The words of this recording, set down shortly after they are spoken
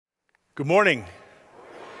Good morning.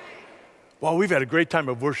 Well, we've had a great time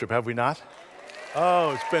of worship, have we not?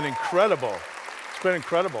 Oh, it's been incredible. It's been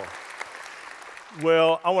incredible.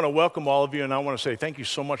 Well, I want to welcome all of you, and I want to say thank you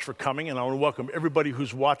so much for coming, and I want to welcome everybody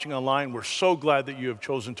who's watching online. We're so glad that you have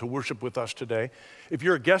chosen to worship with us today. If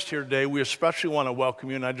you're a guest here today, we especially want to welcome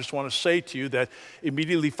you, and I just want to say to you that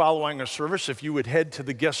immediately following our service, if you would head to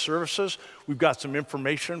the guest services, we've got some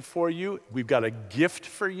information for you. We've got a gift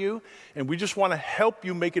for you, and we just want to help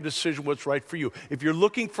you make a decision what's right for you. If you're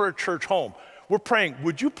looking for a church home, we're praying,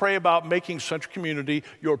 would you pray about making Central Community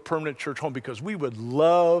your permanent church home? Because we would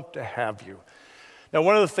love to have you. Now,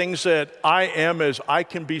 one of the things that I am is I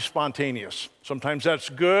can be spontaneous. Sometimes that's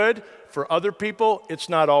good. For other people, it's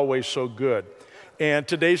not always so good. And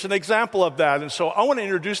today's an example of that. And so I want to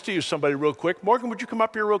introduce to you somebody real quick. Morgan, would you come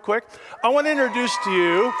up here real quick? I want to introduce to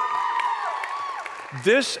you,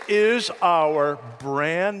 this is our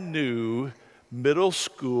brand new middle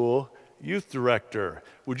school youth director.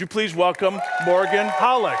 Would you please welcome Morgan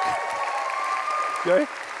Hollick? Okay.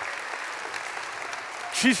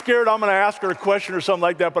 She's scared I'm going to ask her a question or something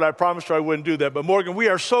like that, but I promised her I wouldn't do that. But Morgan, we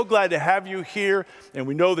are so glad to have you here, and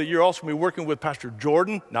we know that you're also going to be working with Pastor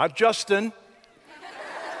Jordan, not Justin.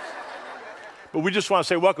 But we just want to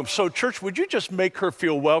say welcome. So church, would you just make her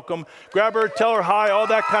feel welcome? Grab her, tell her hi, all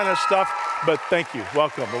that kind of stuff. But thank you.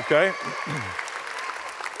 Welcome, okay?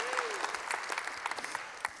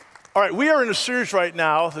 All right, we are in a series right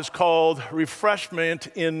now that's called Refreshment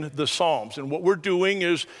in the Psalms. And what we're doing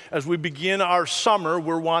is, as we begin our summer,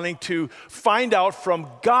 we're wanting to find out from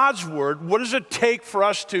God's Word, what does it take for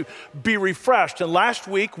us to be refreshed? And last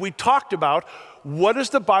week, we talked about what does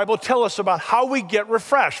the Bible tell us about how we get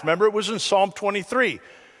refreshed? Remember, it was in Psalm 23.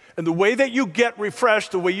 And the way that you get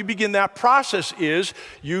refreshed, the way you begin that process is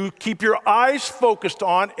you keep your eyes focused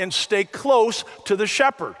on and stay close to the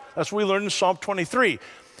shepherd. That's what we learned in Psalm 23.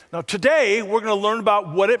 Now today, we're going to learn about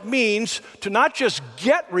what it means to not just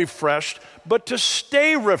get refreshed, but to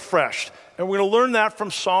stay refreshed. And we're going to learn that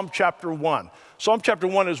from Psalm chapter 1. Psalm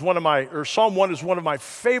 1 is one of my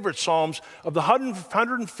favorite Psalms. Of the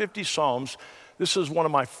 150 Psalms, this is one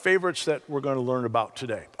of my favorites that we're going to learn about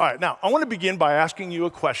today. All right, now, I want to begin by asking you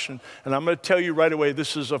a question, and I'm going to tell you right away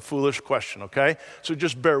this is a foolish question, okay? So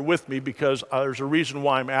just bear with me because there's a reason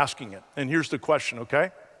why I'm asking it. And here's the question,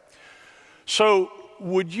 okay? So,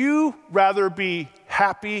 would you rather be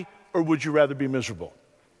happy or would you rather be miserable?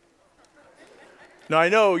 Now, I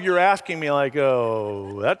know you're asking me like,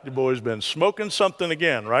 oh, that boy's been smoking something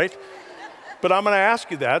again, right? But I'm going to ask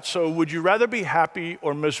you that. So would you rather be happy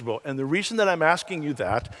or miserable? And the reason that I'm asking you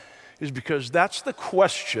that is because that's the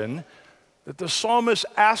question that the psalmist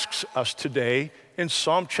asks us today in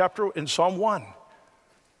Psalm 1.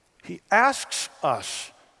 He asks us,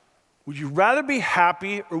 would you rather be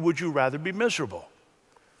happy or would you rather be miserable?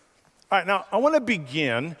 All right, now I want to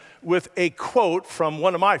begin with a quote from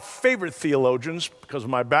one of my favorite theologians because of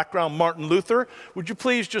my background, Martin Luther. Would you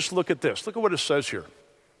please just look at this? Look at what it says here.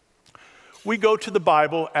 We go to the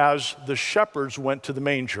Bible as the shepherds went to the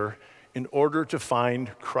manger in order to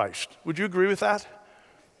find Christ. Would you agree with that?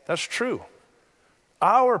 That's true.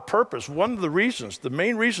 Our purpose, one of the reasons, the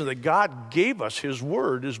main reason that God gave us His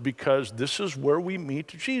Word is because this is where we meet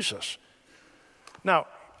Jesus. Now,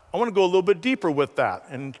 I want to go a little bit deeper with that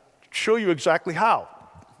and show you exactly how.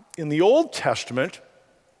 In the Old Testament,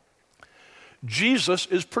 Jesus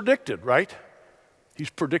is predicted, right? He's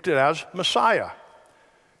predicted as Messiah.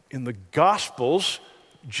 In the Gospels,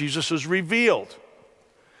 Jesus is revealed.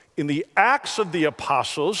 In the Acts of the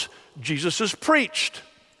Apostles, Jesus is preached.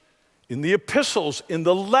 In the epistles, in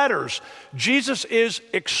the letters, Jesus is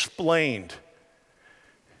explained.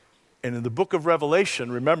 And in the book of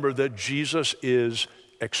Revelation, remember that Jesus is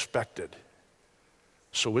expected.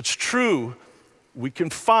 So it's true, we can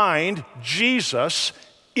find Jesus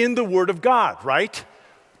in the Word of God, right?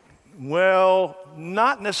 Well,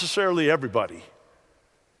 not necessarily everybody.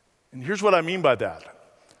 And here's what I mean by that.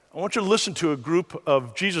 I want you to listen to a group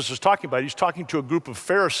of, Jesus is talking about, he's talking to a group of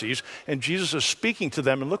Pharisees, and Jesus is speaking to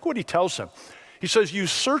them, and look what he tells them. He says, you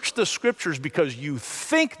search the scriptures because you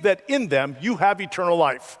think that in them you have eternal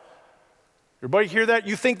life. Everybody hear that?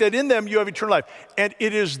 You think that in them you have eternal life. And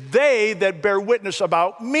it is they that bear witness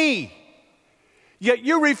about me. Yet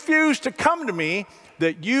you refuse to come to me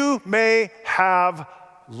that you may have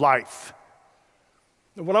life.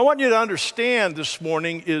 And what I want you to understand this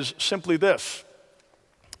morning is simply this.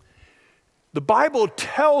 The Bible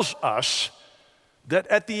tells us that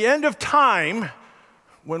at the end of time,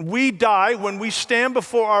 when we die, when we stand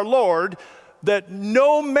before our Lord, that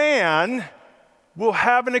no man will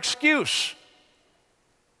have an excuse.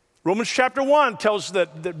 Romans chapter 1 tells us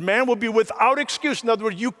that man will be without excuse. In other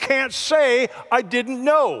words, you can't say, I didn't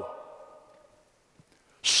know.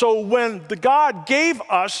 So when the God gave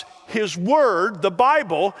us his word, the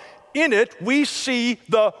Bible, in it we see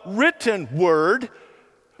the written word,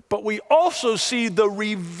 but we also see the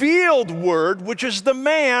revealed word, which is the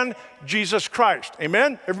man, Jesus Christ.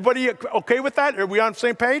 Amen? Everybody okay with that? Are we on the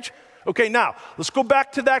same page? Okay, now, let's go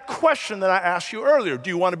back to that question that I asked you earlier. Do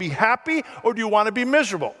you want to be happy or do you want to be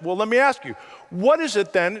miserable? Well, let me ask you, what is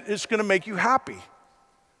it then that's going to make you happy?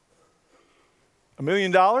 $1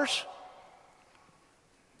 million?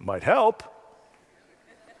 Might help.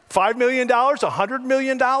 $5 million? $100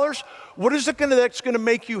 million? What is it that's going to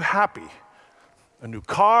make you happy? A new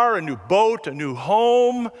car, a new boat, a new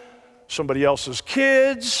home, somebody else's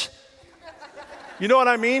kids? You know what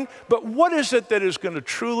I mean? But what is it that is going to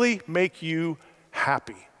truly make you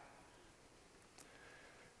happy?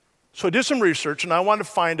 So I did some research, and I wanted to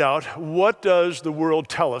find out, what does the world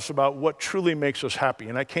tell us about what truly makes us happy?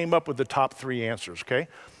 And I came up with the top 3 answers, okay?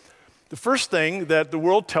 The first thing that the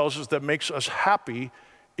world tells us that makes us happy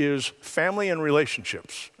is family and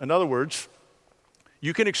relationships. In other words,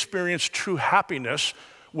 you can experience true happiness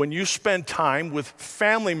when you spend time with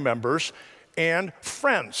family members and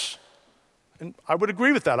friends. And I would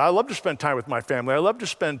agree with that. I love to spend time with my family. I love to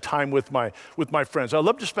spend time with my friends. I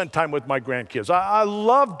love to spend time with my grandkids. I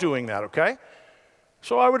love doing that, okay?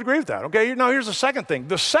 So I would agree with that, okay? Now here's the second thing.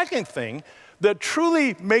 The second thing that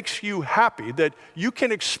truly makes you happy, that you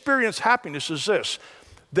can experience happiness, is this,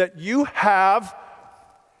 that you have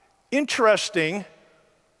interesting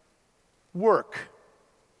work.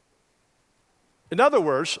 In other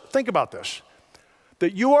words, think about this,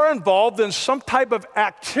 that you are involved in some type of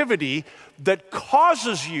activity that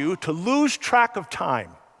causes you to lose track of time.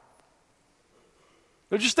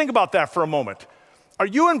 Now just think about that for a moment. Are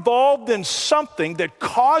you involved in something that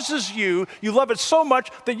causes you love it so much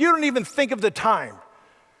that you don't even think of the time?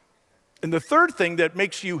 And the third thing that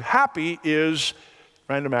makes you happy is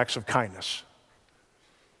random acts of kindness.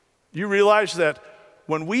 You realize that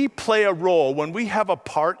when we play a role, when we have a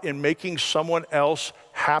part in making someone else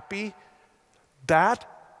happy, that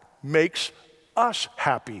makes us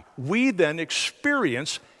happy. We then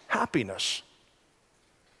experience happiness.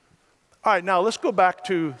 All right, now let's go back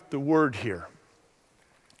to the word here.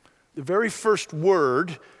 The very first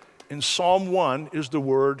word in Psalm 1 is the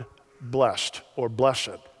word blessed or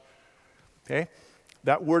blessed. Okay?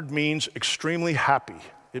 That word means extremely happy.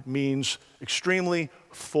 It means extremely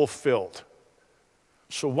fulfilled.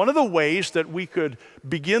 So one of the ways that we could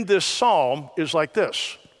begin this psalm is like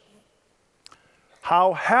this.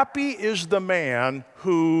 How happy is the man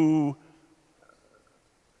who...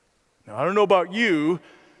 Now, I don't know about you,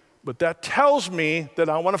 but that tells me that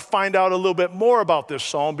I want to find out a little bit more about this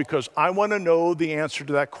psalm because I want to know the answer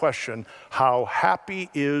to that question. How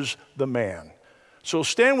happy is the man? So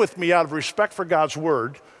stand with me out of respect for God's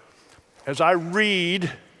word as I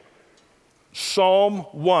read Psalm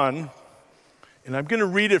 1, and I'm going to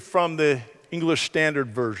read it from the English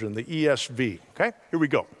Standard Version, the ESV. Okay, here we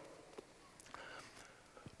go.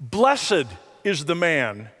 Blessed is the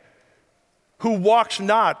man who walks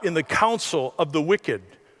not in the counsel of the wicked,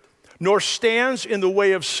 nor stands in the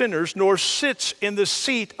way of sinners, nor sits in the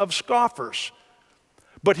seat of scoffers.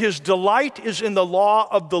 But his delight is in the law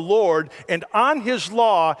of the Lord, and on his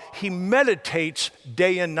law he meditates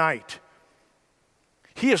day and night.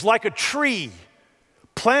 He is like a tree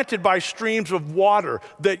planted by streams of water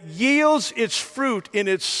that yields its fruit in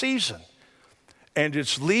its season, and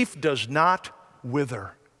its leaf does not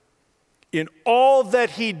wither. In all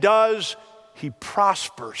that he does, he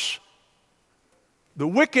prospers. The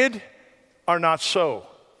wicked are not so,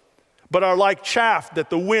 but are like chaff that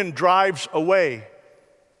the wind drives away.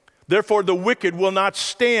 Therefore, the wicked will not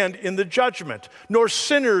stand in the judgment, nor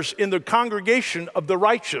sinners in the congregation of the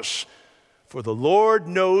righteous. For the Lord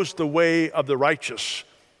knows the way of the righteous,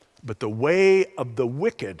 but the way of the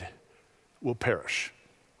wicked will perish.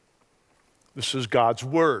 This is God's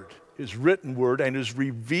word, his written word, and his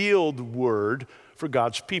revealed word for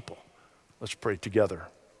God's people. Let's pray together.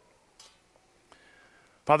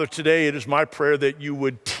 Father, today it is my prayer that you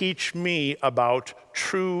would teach me about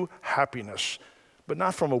true happiness, but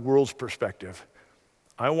not from a world's perspective.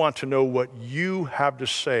 I want to know what you have to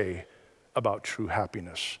say about true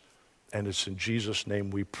happiness. And it's in Jesus'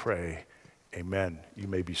 name we pray. Amen. You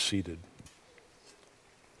may be seated.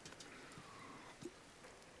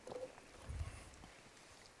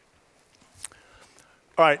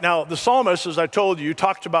 All right, now the psalmist, as I told you,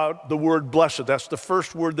 talked about the word blessed. That's the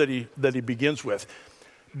first word that he begins with.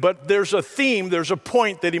 But there's a theme, there's a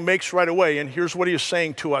point that he makes right away, and here's what he is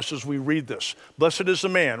saying to us as we read this. Blessed is the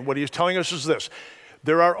man. What he is telling us is this: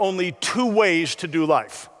 there are only two ways to do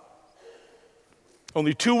life.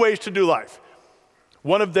 Only two ways to do life.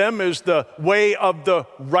 One of them is the way of the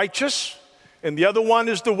righteous, and the other one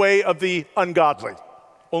is the way of the ungodly.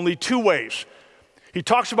 Only two ways. He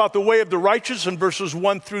talks about the way of the righteous in verses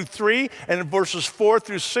 1 through 3, and in verses 4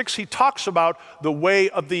 through 6, he talks about the way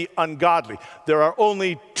of the ungodly. There are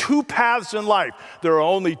only two paths in life. There are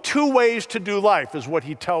only two ways to do life, is what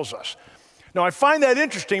he tells us. Now, I find that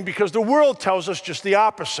interesting because the world tells us just the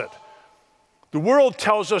opposite. The world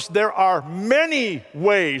tells us there are many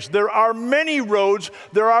ways, there are many roads,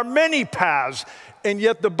 there are many paths, and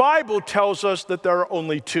yet the Bible tells us that there are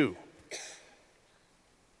only two.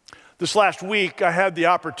 This last week, I had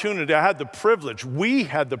the privilege, we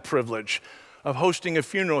had the privilege of hosting a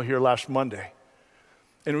funeral here last Monday.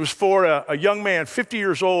 And it was for a young man, 50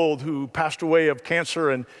 years old, who passed away of cancer.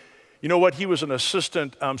 And you know what? He was an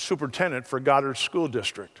assistant superintendent for Goddard School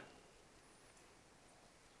District.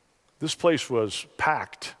 This place was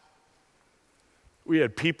packed. We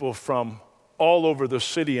had people from all over the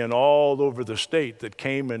city and all over the state that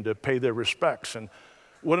came in to pay their respects. And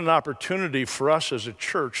what an opportunity for us as a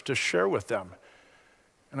church to share with them.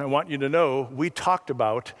 And I want you to know, we talked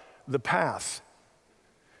about the path.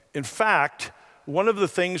 In fact, one of the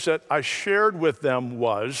things that I shared with them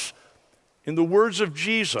was, in the words of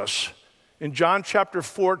Jesus, in John chapter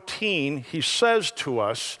 14, he says to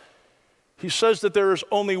us, he says that there is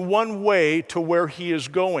only one way to where he is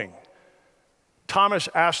going. Thomas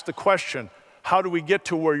asked the question, how do we get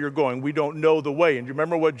to where you're going? We don't know the way. And you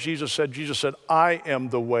remember what Jesus said? Jesus said, I am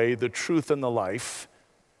the way, the truth, and the life.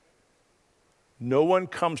 No one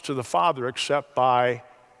comes to the Father except by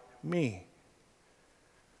me.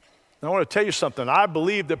 Now, I want to tell you something. I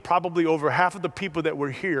believe that probably over half of the people that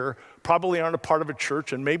were here probably aren't a part of a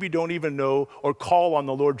church and maybe don't even know or call on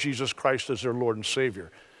the Lord Jesus Christ as their Lord and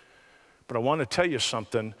Savior. But I want to tell you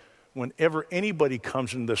something. Whenever anybody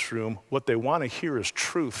comes in this room, what they want to hear is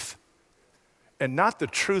truth. And not the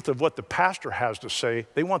truth of what the pastor has to say.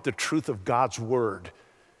 They want the truth of God's word.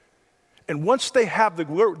 And once they have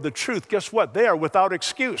the truth, guess what? They are without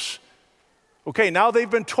excuse. Okay, now they've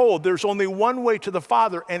been told there's only one way to the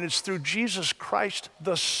Father, and it's through Jesus Christ,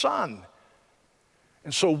 the Son.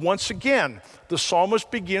 And so once again, the psalmist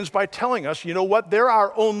begins by telling us, you know what? There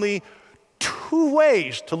are only two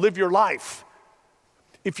ways to live your life.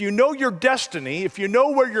 If you know your destiny, if you know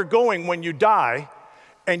where you're going when you die,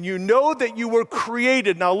 and you know that you were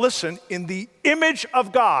created, now listen, in the image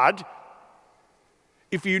of God,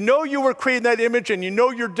 if you know you were created in that image and you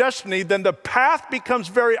know your destiny, then the path becomes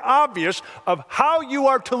very obvious of how you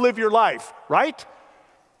are to live your life, right?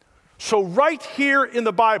 So right here in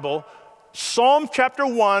the Bible, Psalm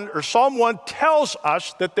 1 tells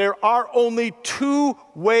us that there are only two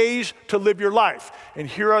ways to live your life. And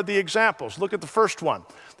here are the examples. Look at the first one.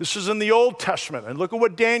 This is in the Old Testament, and look at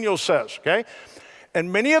what Daniel says, okay?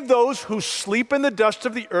 And many of those who sleep in the dust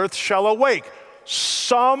of the earth shall awake,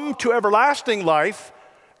 some to everlasting life,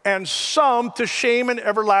 and some to shame and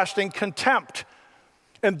everlasting contempt.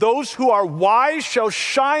 And those who are wise shall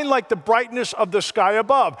shine like the brightness of the sky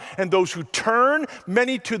above, and those who turn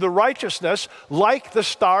many to the righteousness like the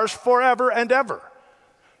stars forever and ever.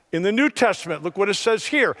 In the New Testament, look what it says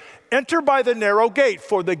here. Enter by the narrow gate,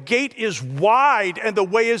 for the gate is wide and the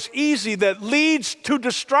way is easy that leads to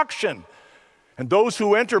destruction. And those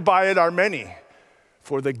who enter by it are many.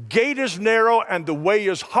 For the gate is narrow and the way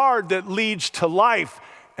is hard that leads to life,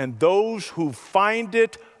 and those who find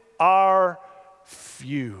it are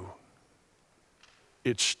few.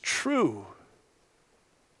 It's true.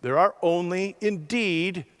 There are only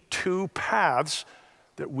indeed two paths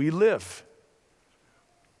that we live.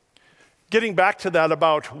 Getting back to that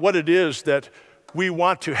about what it is that we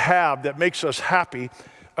want to have that makes us happy,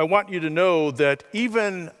 I want you to know that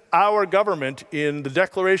even our government in the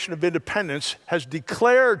Declaration of Independence has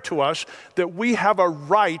declared to us that we have a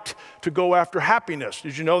right to go after happiness.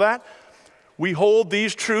 Did you know that? We hold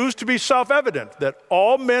these truths to be self-evident, that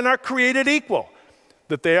all men are created equal,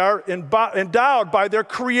 that they are endowed by their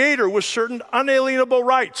Creator with certain unalienable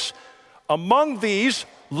rights. Among these,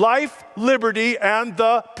 life, liberty, and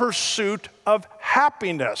the pursuit of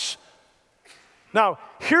happiness. Now,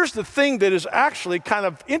 here's the thing that is actually kind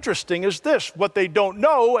of interesting is this. What they don't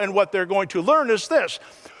know and what they're going to learn is this.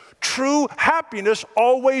 True happiness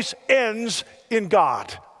always ends in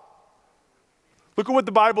God. Look at what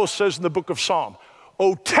the Bible says in the book of Psalm.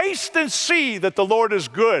 Oh, taste and see that the Lord is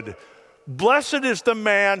good. Blessed is the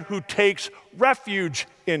man who takes refuge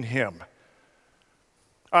in him.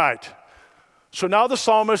 All right. So now the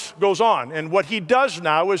psalmist goes on, and what he does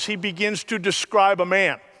now is he begins to describe a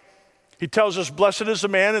man. He tells us, blessed is the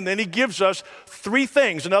man, and then he gives us three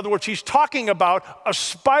things. In other words, he's talking about a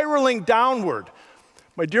spiraling downward.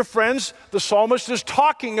 My dear friends, the psalmist is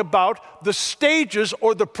talking about the stages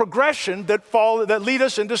or the progression that lead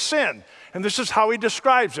us into sin. And this is how he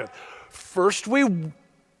describes it. First we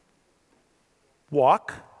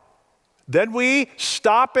walk, then we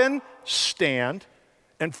stop and stand,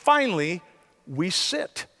 and finally we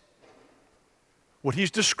sit. What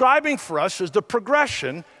he's describing for us is the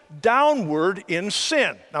progression downward in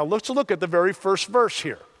sin. Now let's look at the very first verse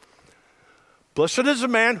here. Blessed is the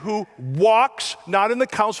man who walks not in the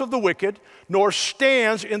counsel of the wicked, nor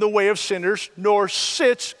stands in the way of sinners, nor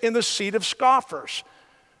sits in the seat of scoffers.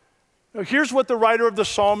 Now here's what the writer of the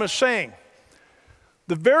psalm is saying.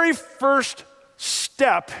 The very first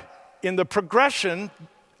step in the progression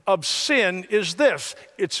of sin is this.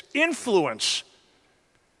 It's influence.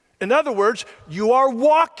 In other words, you are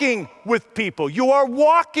walking with people. You are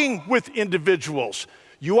walking with individuals.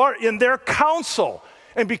 You are in their counsel.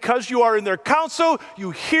 And because you are in their counsel,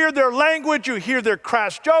 you hear their language, you hear their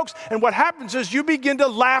crass jokes, and what happens is you begin to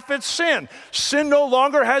laugh at sin. Sin no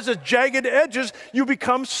longer has its jagged edges. You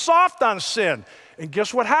become soft on sin. And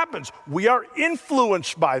guess what happens? We are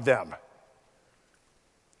influenced by them.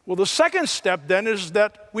 Well, the second step then is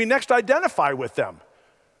that we next identify with them.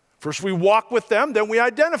 First we walk with them, then we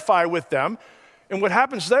identify with them. And what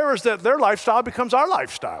happens there is that their lifestyle becomes our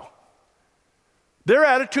lifestyle. Their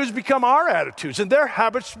attitudes become our attitudes, and their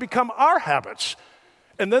habits become our habits.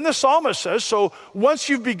 And then the psalmist says, so once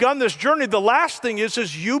you've begun this journey, the last thing is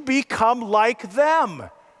you become like them.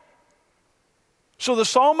 So the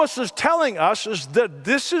psalmist is telling us is that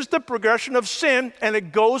this is the progression of sin, and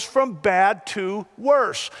it goes from bad to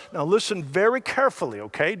worse. Now listen very carefully,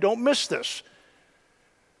 okay? Don't miss this.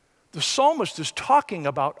 The psalmist is talking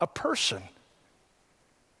about a person.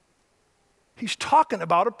 He's talking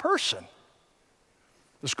about a person.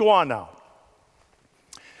 Let's go on now.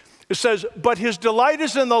 It says, but his delight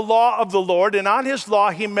is in the law of the Lord, and on his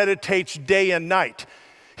law he meditates day and night.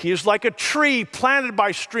 He is like a tree planted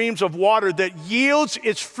by streams of water that yields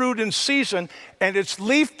its fruit in season, and its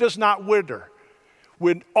leaf does not wither.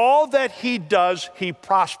 With all that he does, he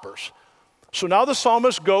prospers. So now the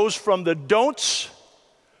psalmist goes from the don'ts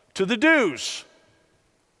to the do's.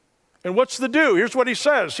 And what's the do? Here's what he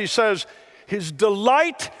says. He says, his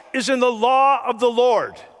delight is in the law of the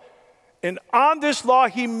Lord, and on this law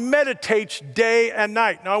he meditates day and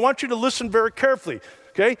night. Now I want you to listen very carefully,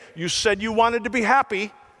 okay? You said you wanted to be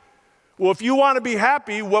happy. Well, if you want to be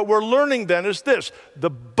happy, what we're learning then is this. The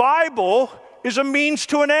Bible is a means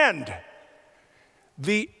to an end.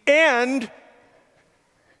 The end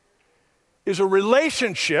is a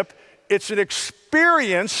relationship. It's an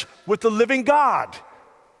experience with the living God.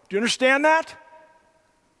 Do you understand that?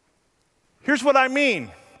 Here's what I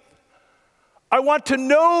mean. I want to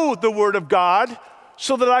know the Word of God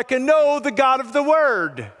so that I can know the God of the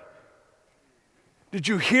Word. Did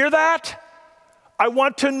you hear that? I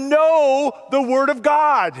want to know the Word of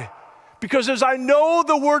God. Because as I know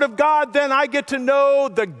the Word of God, then I get to know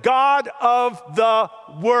the God of the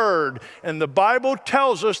Word. And the Bible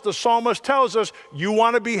tells us, the psalmist tells us, you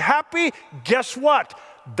want to be happy? Guess what?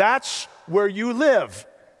 That's where you live.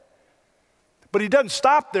 But he doesn't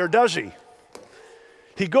stop there, does he?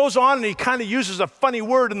 He goes on and he kind of uses a funny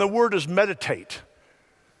word, and the word is meditate.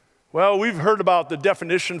 Well, we've heard about the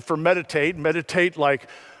definition for meditate. Meditate like,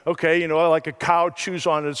 okay, like a cow chews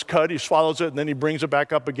on its cud, he swallows it, and then he brings it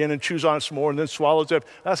back up again and chews on it some more and then swallows it.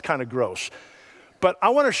 That's kind of gross. But I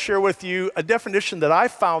want to share with you a definition that I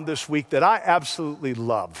found this week that I absolutely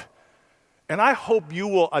love. And I hope you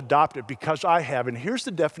will adopt it because I have. And here's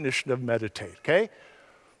the definition of meditate, okay?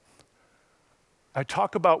 I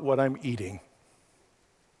talk about what I'm eating.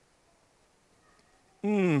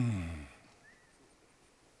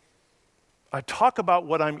 I talk about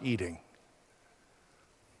what I'm eating.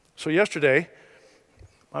 So yesterday,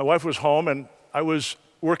 my wife was home, and I was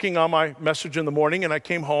working on my message in the morning, and I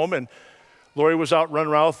came home, and Lori was out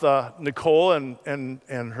running around with Nicole and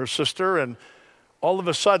her sister, and all of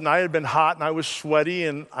a sudden, I had been hot, and I was sweaty,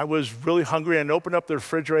 and I was really hungry, and I opened up the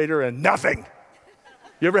refrigerator, and nothing.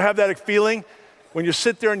 You ever have that feeling? When you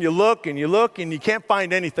sit there and you look and you can't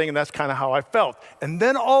find anything, and that's kind of how I felt. And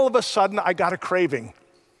then all of a sudden, I got a craving.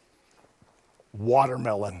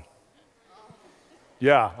 Watermelon.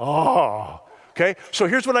 Yeah, okay. So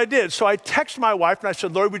here's what I did. So I texted my wife and I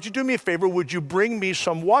said, Lori, would you do me a favor? Would you bring me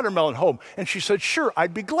some watermelon home? And she said, sure,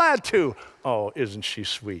 I'd be glad to. Oh, isn't she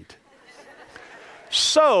sweet?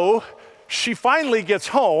 So she finally gets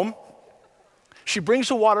home, She brings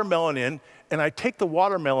the watermelon in, and I take the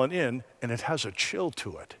watermelon in, and it has a chill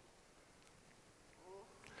to it.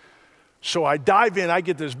 So I dive in, I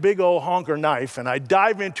get this big old honker knife, and I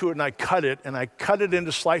dive into it, and I cut it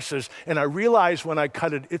into slices, and I realize when I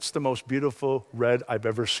cut it, it's the most beautiful red I've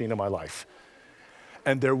ever seen in my life.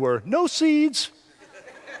 And there were no seeds.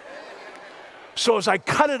 So as I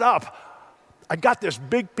cut it up, I got this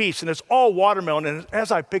big piece, and it's all watermelon, and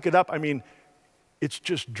as I pick it up, I mean, it's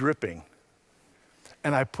just dripping.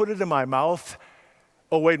 And I put it in my mouth.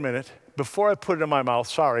 Oh, wait a minute. Before I put it in my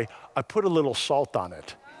mouth, I put a little salt on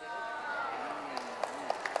it.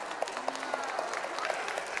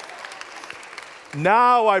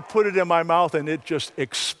 Now I put it in my mouth and it just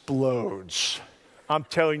explodes. I'm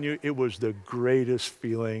telling you, it was the greatest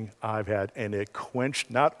feeling I've had, and it quenched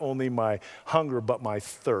not only my hunger, but my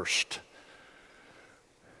thirst.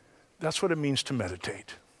 That's what it means to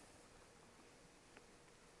meditate.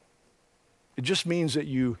 It just means that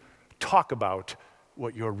you talk about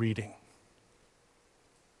what you're reading.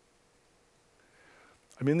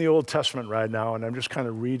 I'm in the Old Testament right now, and I'm just kind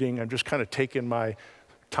of reading, I'm just kind of taking my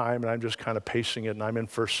time, and I'm just kind of pacing it, and I'm in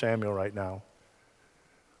 1 Samuel right now.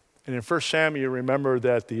 And in 1 Samuel, remember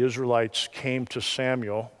that the Israelites came to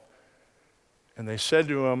Samuel, and they said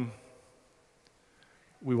to him,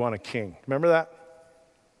 we want a king. Remember that?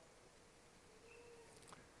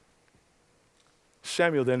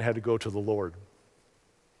 Samuel then had to go to the Lord.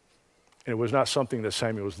 And it was not something that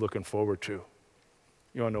Samuel was looking forward to.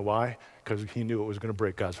 You want to know why? Because he knew it was going to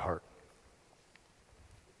break God's heart.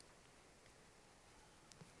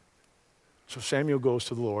 So Samuel goes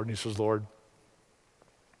to the Lord and he says, Lord,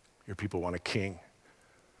 your people want a king.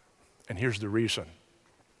 And here's the reason.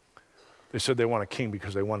 They said they want a king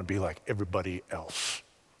because they want to be like everybody else.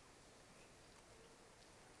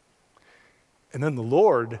 And then the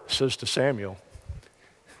Lord says to Samuel,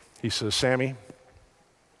 he says, Sammy,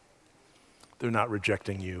 they're not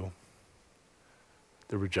rejecting you.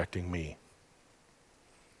 They're rejecting me.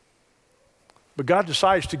 But God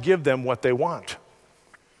decides to give them what they want.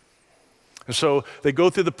 And so they go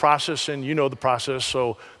through the process, and you know the process.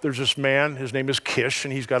 So there's this man, his name is Kish,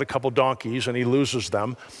 and he's got a couple donkeys, and he loses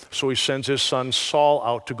them. So he sends his son Saul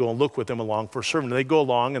out to go and look with him along for a servant. And they go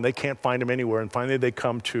along, and they can't find him anywhere. And finally they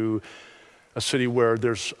come to a city where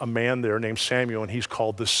there's a man there named Samuel, and he's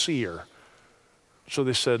called the seer. So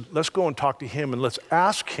they said, let's go and talk to him, and let's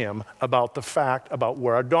ask him about the fact about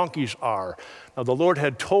where our donkeys are. Now the Lord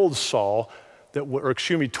had told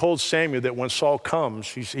told Samuel that when Saul comes,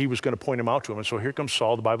 he was going to point him out to him. And so here comes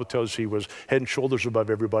Saul. The Bible tells us he was head and shoulders above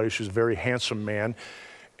everybody. He's a very handsome man.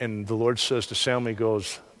 And the Lord says to Samuel, he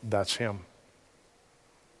goes, that's him.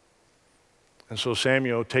 And so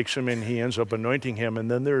Samuel takes him in, he ends up anointing him. And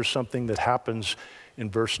then there's something that happens in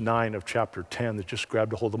verse 9 of chapter 10 that just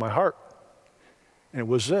grabbed a hold of my heart. And it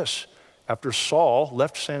was this. After Saul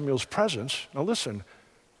left Samuel's presence, now listen,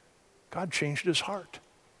 God changed his heart.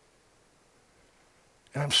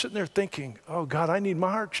 And I'm sitting there thinking, oh God, I need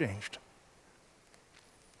my heart changed.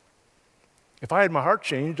 If I had my heart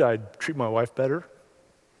changed, I'd treat my wife better.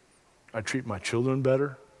 I'd treat my children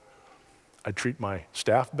better. I'd treat my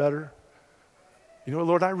staff better. You know what,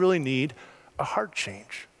 Lord, I really need a heart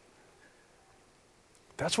change.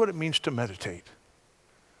 That's what it means to meditate.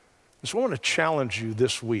 So I want to challenge you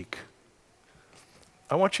this week.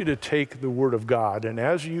 I want you to take the Word of God, and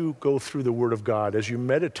as you go through the Word of God, as you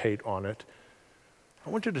meditate on it, I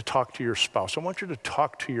want you to talk to your spouse. I want you to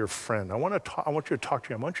talk to your friend. I want you to talk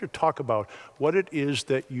to him. I want you to talk about what it is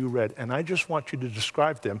that you read. And I just want you to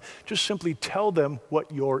describe them. Just simply tell them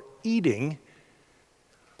what you're eating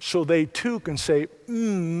so they too can say,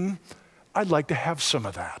 I'd like to have some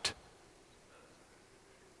of that.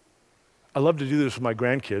 I love to do this with my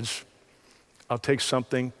grandkids. I'll take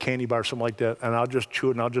something, candy bar, something like that, and I'll just chew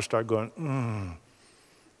it and I'll just start going,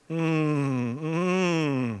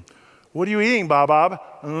 What are you eating, Bob?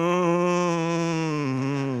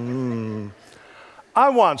 I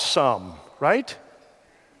want some, right?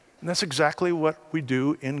 And that's exactly what we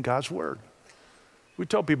do in God's Word. We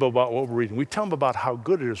tell people about what we're reading. We tell them about how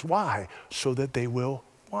good it is. Why? So that they will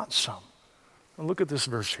want some. Now look at this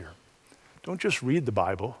verse here. Don't just read the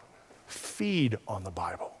Bible, feed on the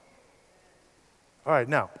Bible. All right,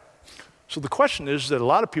 now, so the question is that a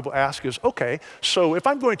lot of people ask is, okay, so if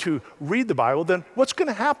I'm going to read the Bible, then what's going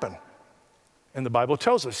to happen? And the Bible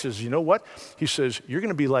tells us, says, you know what? He says, you're going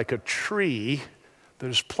to be like a tree that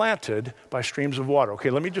is planted by streams of water.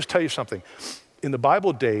 Okay, let me just tell you something. In the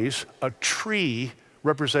Bible days, a tree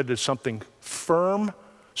represented something firm,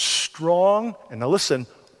 strong, and now listen,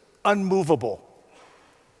 unmovable.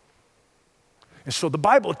 And so the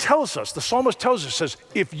Bible tells us, the psalmist tells us, says,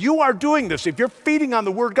 if you are doing this, if you're feeding on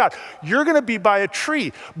the word of God, you're going to be by a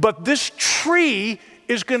tree. But this tree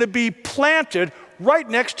is going to be planted right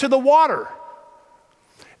next to the water.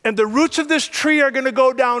 And the roots of this tree are going to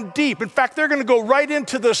go down deep. In fact, they're going to go right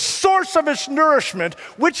into the source of its nourishment,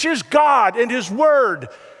 which is God and his word.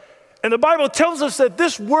 And the Bible tells us that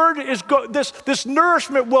this word is this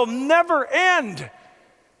nourishment will never end.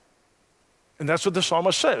 And that's what the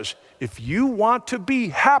psalmist says. If you want to be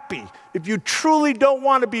happy, if you truly don't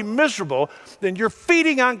want to be miserable, then you're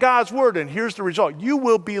feeding on God's word. And here's the result. You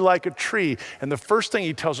will be like a tree. And the first thing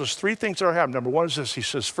he tells us, three things that are happening. Number one is this. He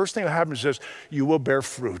says, first thing that happens is this, you will bear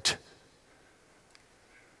fruit.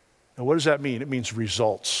 Now, what does that mean? It means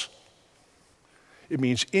results. It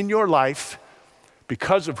means in your life,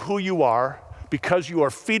 because of who you are, because you are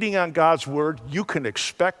feeding on God's word, you can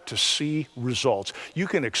expect to see results. You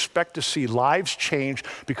can expect to see lives change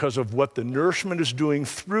because of what the nourishment is doing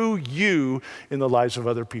through you in the lives of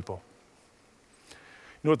other people. You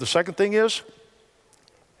know what the second thing is?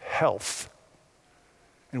 Health.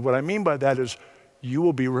 And what I mean by that is you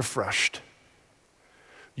will be refreshed.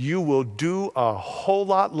 You will do a whole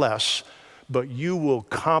lot less, but you will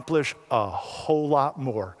accomplish a whole lot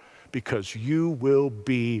more, because you will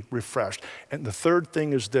be refreshed. And the third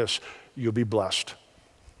thing is this, you'll be blessed.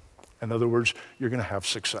 In other words, you're going to have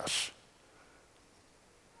success.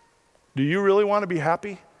 Do you really want to be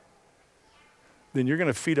happy? Then you're going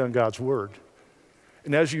to feed on God's word.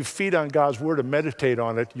 And as you feed on God's word and meditate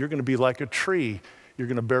on it, you're going to be like a tree. You're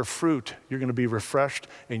going to bear fruit. You're going to be refreshed,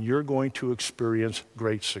 and you're going to experience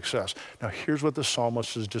great success. Now, here's what the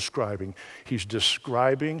psalmist is describing. He's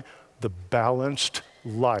describing the balanced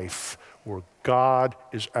life where God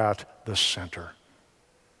is at the center.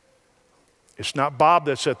 It's not Bob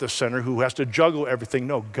that's at the center who has to juggle everything.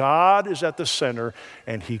 No, God is at the center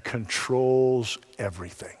and he controls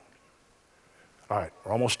everything. All right,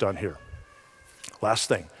 we're almost done here. Last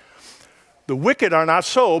thing. The wicked are not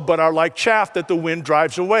so, but are like chaff that the wind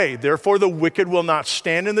drives away. Therefore, the wicked will not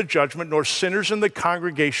stand in the judgment, nor sinners in the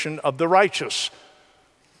congregation of the righteous.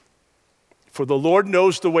 For the Lord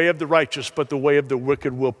knows the way of the righteous, but the way of the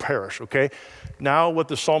wicked will perish, okay? Now what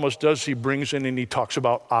the psalmist does, he brings in and he talks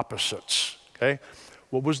about opposites, okay?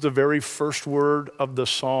 What was the very first word of the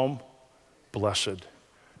psalm? Blessed.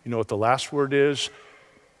 You know what the last word is?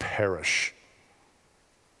 Perish.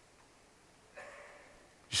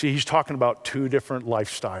 You see, he's talking about two different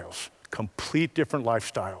lifestyles, complete different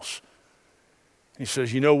lifestyles. He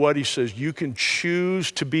says, you know what? He says, you can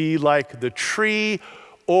choose to be like the tree,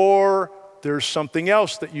 or there's something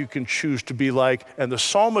else that you can choose to be like. And the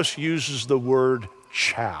psalmist uses the word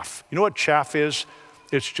chaff. You know what chaff is?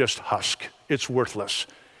 It's just husk. It's worthless.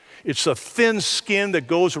 It's a thin skin that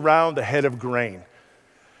goes around the head of grain.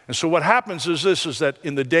 And so what happens is this, is that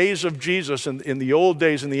in the days of Jesus, in the old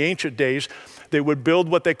days, in the ancient days, they would build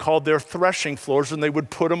what they called their threshing floors, and they would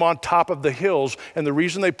put them on top of the hills. And the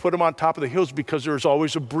reason they put them on top of the hills is because there was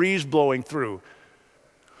always a breeze blowing through.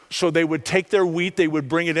 So they would take their wheat, they would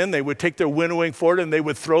bring it in, they would take their winnowing fork, and they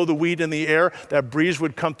would throw the wheat in the air. That breeze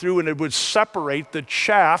would come through, and it would separate the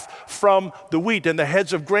chaff from the wheat, and the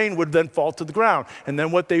heads of grain would then fall to the ground. And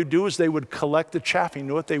then what they would do is they would collect the chaff. You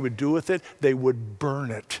know what they would do with it? They would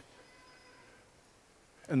burn it.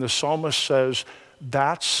 And the psalmist says,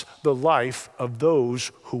 that's the life of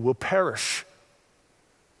those who will perish.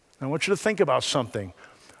 Now, I want you to think about something.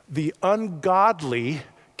 The ungodly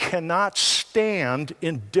cannot stand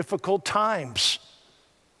in difficult times.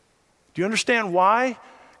 Do you understand why?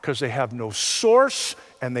 Because they have no source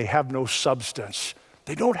and they have no substance.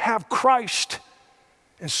 They don't have Christ.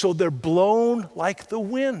 And so they're blown like the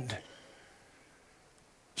wind.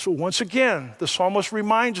 So once again, the psalmist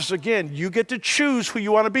reminds us again, you get to choose who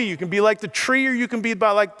you want to be. You can be like the tree or you can be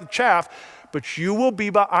like the chaff, but you will be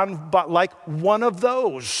like one of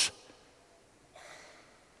those.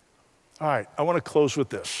 All right, I want to close with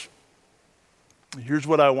this. Here's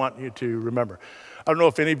what I want you to remember. I don't know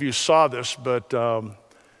if any of you saw this, but on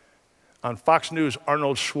Fox News,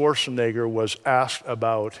 Arnold Schwarzenegger was asked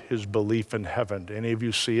about his belief in heaven. Did any of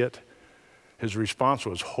you see it? His response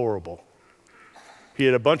was horrible. He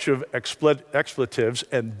had a bunch of expletives,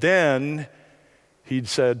 and then he'd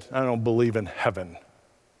said, I don't believe in heaven.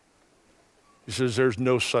 He says, there's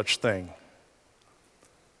no such thing.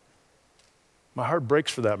 My heart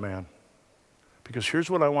breaks for that man. Because here's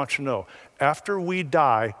what I want you to know. After we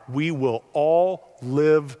die, we will all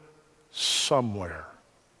live somewhere.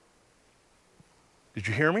 Did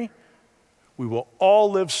you hear me? We will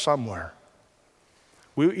all live somewhere.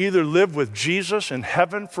 We will either live with Jesus in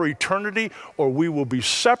heaven for eternity, or we will be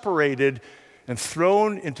separated and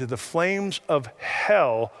thrown into the flames of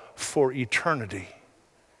hell for eternity.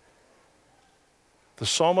 The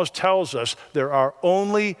psalmist tells us there are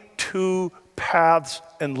only two paths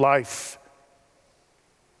in life.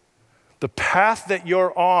 The path that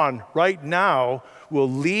you're on right now will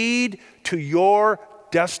lead to your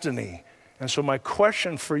destiny. And so my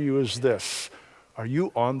question for you is this: are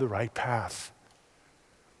you on the right path?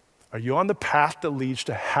 Are you on the path that leads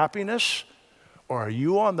to happiness, or are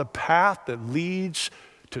you on the path that leads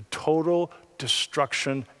to total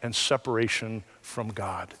destruction and separation from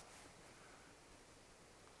God?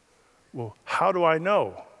 Well, how do I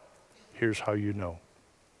know? Here's how you know.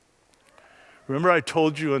 Remember I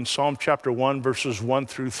told you in Psalm chapter 1, verses 1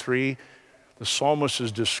 through 3, the psalmist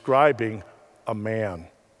is describing a man.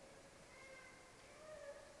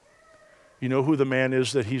 You know who the man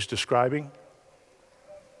is that he's describing?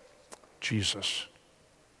 Jesus.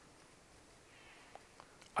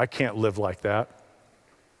 I can't live like that.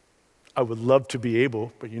 I would love to be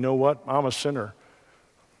able, but you know what? I'm a sinner.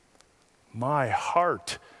 My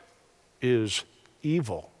heart is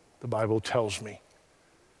evil, the Bible tells me.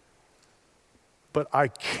 But I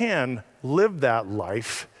can live that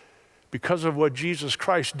life because of what Jesus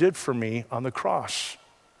Christ did for me on the cross.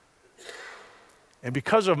 And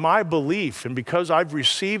because of my belief, and because I've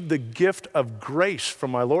received the gift of grace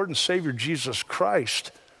from my Lord and Savior Jesus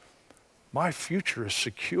Christ, my future is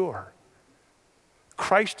secure.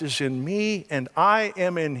 Christ is in me and I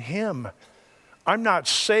am in him. I'm not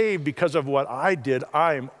saved because of what I did.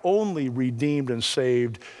 I am only redeemed and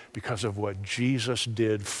saved because of what Jesus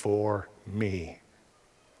did for me.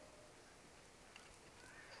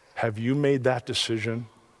 Have you made that decision?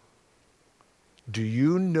 Do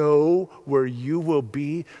you know where you will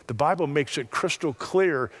be? The Bible makes it crystal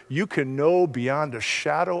clear. You can know beyond a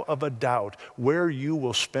shadow of a doubt where you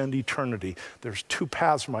will spend eternity. There's two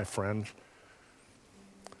paths, my friend.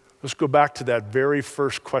 Let's go back to that very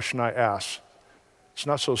first question I asked. It's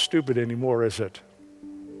not so stupid anymore, is it?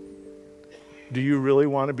 Do you really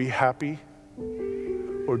want to be happy,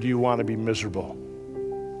 or do you want to be miserable?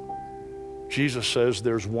 Jesus says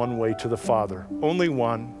there's one way to the Father, only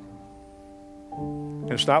one.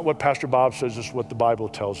 And it's not what Pastor Bob says, it's what the Bible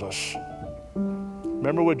tells us.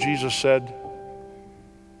 Remember what Jesus said?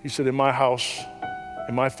 He said, in my house,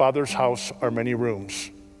 in my Father's house are many rooms.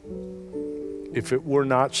 If it were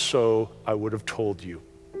not so, I would have told you.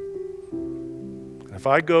 And if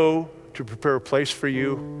I go to prepare a place for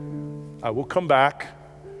you, I will come back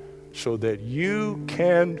so that you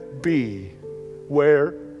can be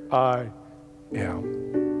where I am.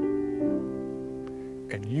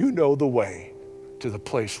 And you know the way to the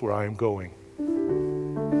place where I am going.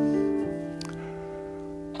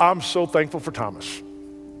 I'm so thankful for Thomas.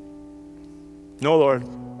 No, Lord,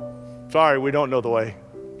 sorry, we don't know the way.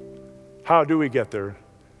 How do we get there?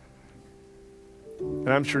 And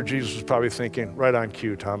I'm sure Jesus was probably thinking, right on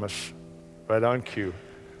cue, Thomas, right on cue,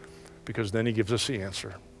 because then he gives us the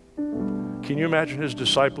answer. Can you imagine his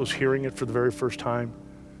disciples hearing it for the very first time?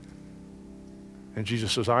 And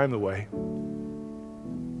Jesus says, I am the way,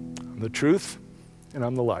 I'm the truth, and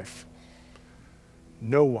I'm the life.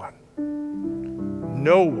 No one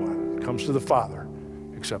comes to the Father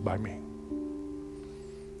except by me.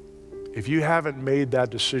 If you haven't made that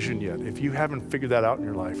decision yet, if you haven't figured that out in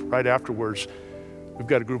your life, right afterwards, we've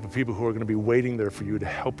got a group of people who are going to be waiting there for you to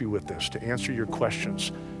help you with this, to answer your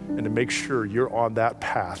questions, and to make sure you're on that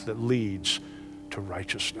path that leads to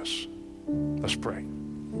righteousness. Let's pray.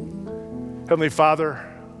 Heavenly Father,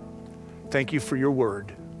 thank you for your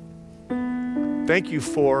word. Thank you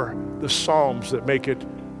for the Psalms that make it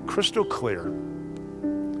crystal clear.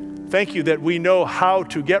 Thank you that we know how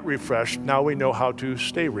to get refreshed. Now we know how to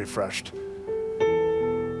stay refreshed.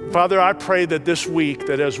 Father, I pray that this week,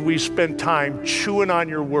 that as we spend time chewing on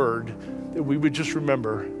your word, that we would just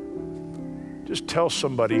remember, just tell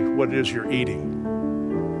somebody what it is you're eating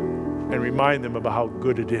and remind them about how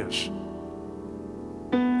good it is.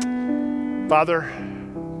 Father,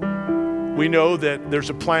 we know that there's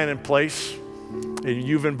a plan in place, and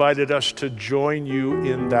you've invited us to join you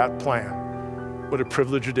in that plan. What a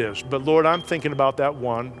privilege it is. But Lord, I'm thinking about that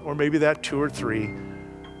one, or maybe that two or three,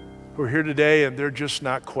 who are here today and they're just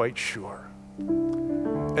not quite sure.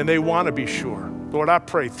 And they want to be sure. Lord, I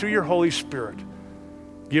pray through your Holy Spirit,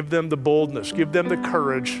 give them the boldness, give them the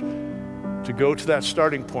courage to go to that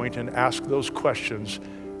starting point and ask those questions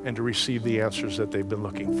and to receive the answers that they've been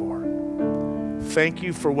looking for. Thank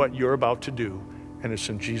you for what you're about to do. And it's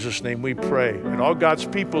in Jesus' name we pray. And all God's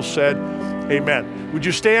people said, amen. Would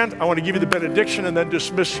you stand? I want to give you the benediction and then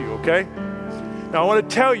dismiss you, okay? Now I want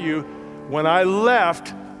to tell you, when I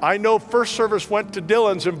left, I know first service went to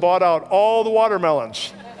Dillon's and bought out all the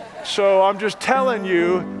watermelons. So I'm just telling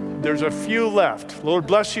you, there's a few left. The Lord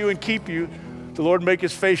bless you and keep you. The Lord make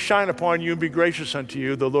his face shine upon you and be gracious unto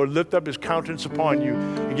you. The Lord lift up his countenance upon you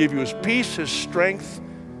and give you his peace, his strength.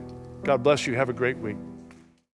 God bless you. Have a great week.